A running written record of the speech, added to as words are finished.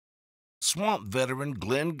swamp veteran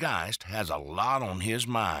Glenn Geist has a lot on his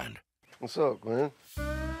mind. What's up, Glenn?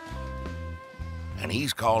 And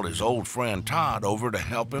he's called his old friend Todd over to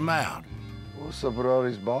help him out. What's up with all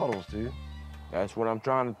these bottles, dude? That's what I'm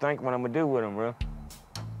trying to think what I'm gonna do with them, bro.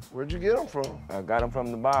 Where'd you get them from? I got them from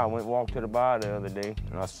the bar. I went walk to the bar the other day,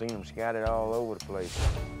 and I seen them scattered all over the place.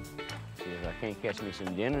 Says I can't catch me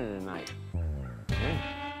some dinner tonight.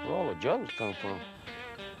 Where all the jugs come from?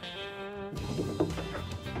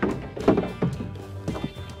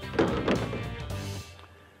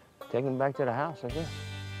 Take them back to the house, I guess.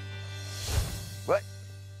 But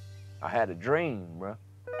I had a dream, bro,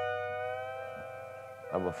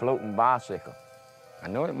 of a floating bicycle. I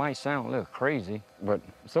know it might sound a little crazy, but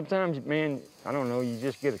sometimes, man, I don't know, you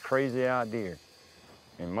just get a crazy idea.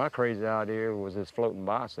 And my crazy idea was this floating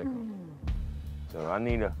bicycle. So I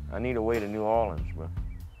need a way to New Orleans, bro.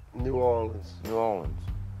 New Orleans. New Orleans.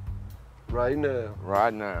 Right now.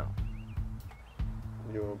 Right now.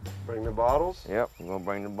 You want to bring the bottles? Yep, we're gonna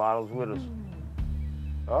bring the bottles with us.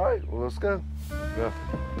 All right, well, let's go. Good.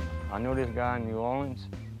 I know this guy in New Orleans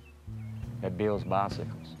that builds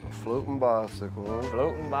bicycles. A floating bicycle, huh?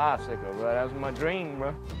 Floating bicycle, bro. That was my dream,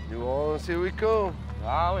 bro. New Orleans, here we come. New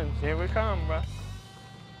Orleans, here we come, bro.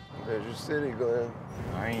 There's your city, Glenn.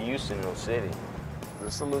 I ain't used to no city.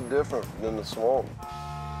 This is a little different than the swamp.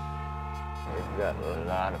 They've got a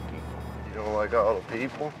lot of people. You don't like all the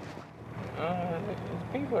people?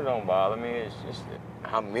 The people don't bother me. It's just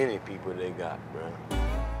how many people they got, bro.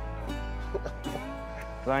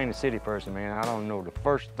 I ain't a city person, man. I don't know the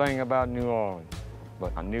first thing about New Orleans.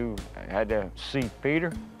 But I knew I had to see Peter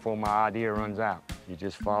before my idea runs out. You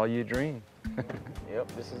just follow your dream. Yep,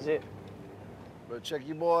 this is it. But check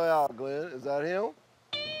your boy out, Glenn. Is that him?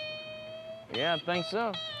 Yeah, I think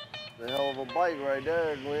so. The hell of a bike right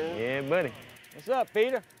there, Glenn. Yeah, buddy. What's up,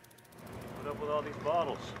 Peter? What up with all these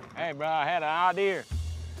bottles? Hey, bro, I had an idea.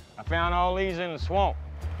 I found all these in the swamp.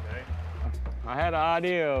 Okay. I had an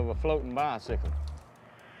idea of a floating bicycle.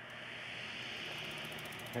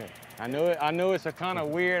 Hey, I know it's a kind of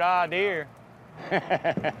weird idea.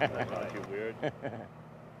 That's not too weird.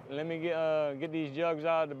 Let me get these jugs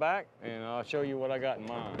out of the back, and I'll show you what I got in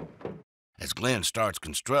mind. As Glenn starts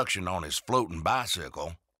construction on his floating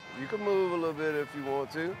bicycle, You can move a little bit if you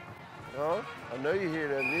want to. Huh? I know you hear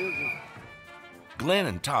that music. Glenn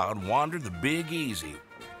and Todd wander the Big Easy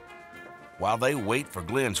while they wait for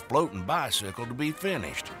Glenn's floating bicycle to be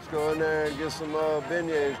finished. Let's go in there and get some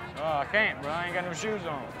beignets. Oh, I can't, bro. I ain't got no shoes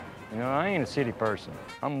on. You know, I ain't a city person.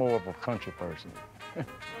 I'm more of a country person.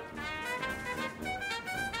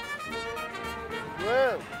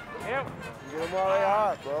 Glenn, Yep. get them while they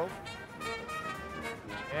hot, bro.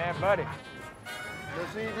 Yeah, buddy.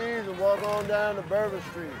 Let's eat these and walk on down to Bourbon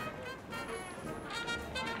Street.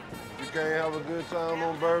 You can't have a good time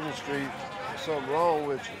on Bourbon Street. There's something wrong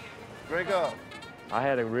with you. Drink up. I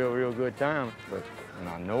had a real good time, and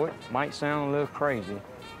I know it might sound a little crazy,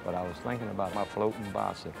 but I was thinking about my floating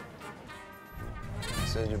bicycle. You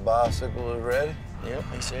said your bicycle is ready? Yep,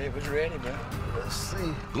 he said it was ready, bro. Let's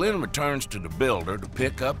see. Glenn returns to the builder to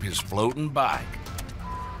pick up his floating bike.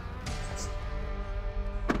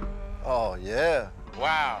 Oh, yeah.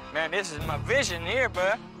 Wow, man, this is my vision here,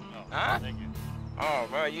 bro. Oh, Huh? thank you. Oh,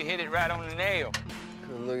 bro, you hit it right on the nail.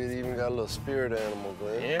 Look, it even got a little spirit animal,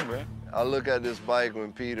 Glenn. Yeah, bro. I look at this bike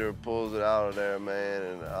when Peter pulls it out of there, man,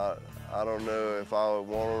 and I don't know if I would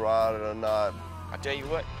want to ride it or not. I tell you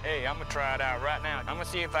what, hey, I'm gonna try it out right now. I'm gonna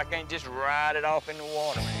see if I can't just ride it off in the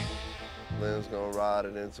water, man. Glenn's gonna ride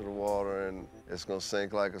it into the water and it's gonna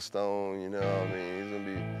sink like a stone, you know what I mean? He's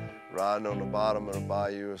gonna be riding on the bottom of the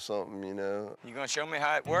bayou or something, you know? You gonna show me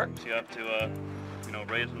how it works? So you have to,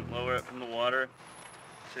 raise and lower it from the water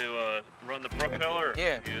to run the propeller.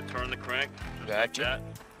 Yeah. You turn the crank. Just Gotcha. Like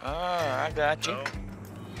that. Oh, I got you.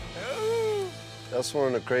 So, Ooh. That's one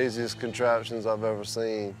of the craziest contraptions I've ever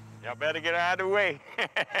seen. Y'all better get out of the way.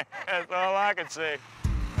 That's all I can say.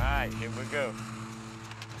 All right, here we go.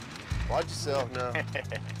 Watch yourself now.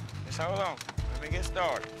 Just hold on. Let me get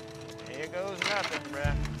started. Here goes nothing,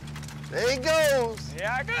 bruh. There he goes.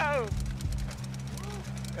 Here I go.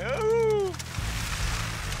 Ooh.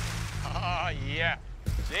 Oh, yeah.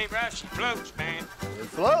 See, bruh, she floats, man. It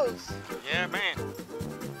floats. Yeah, man.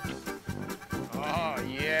 Oh,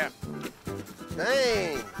 yeah.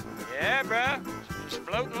 Dang. Yeah, bruh. She's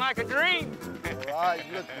floating like a dream. All right,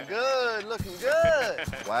 looking good, looking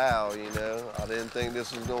good. Wow, you know, I didn't think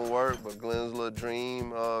this was gonna work, but Glenn's little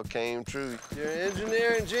dream came true. You're an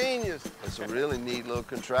engineering genius. It's a really neat little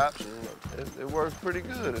contraption. It works pretty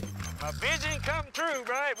good. My vision come true,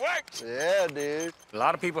 bro. It works. Yeah, dude. A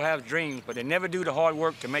lot of people have dreams, but they never do the hard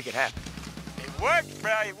work to make it happen. It worked,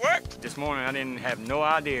 bro, it worked. This morning, I didn't have no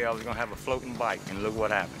idea I was gonna have a floating bike, and look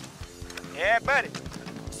what happened. Yeah, buddy.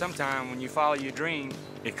 Sometimes when you follow your dream,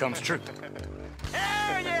 it comes true.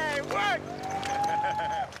 Hell yeah, it worked!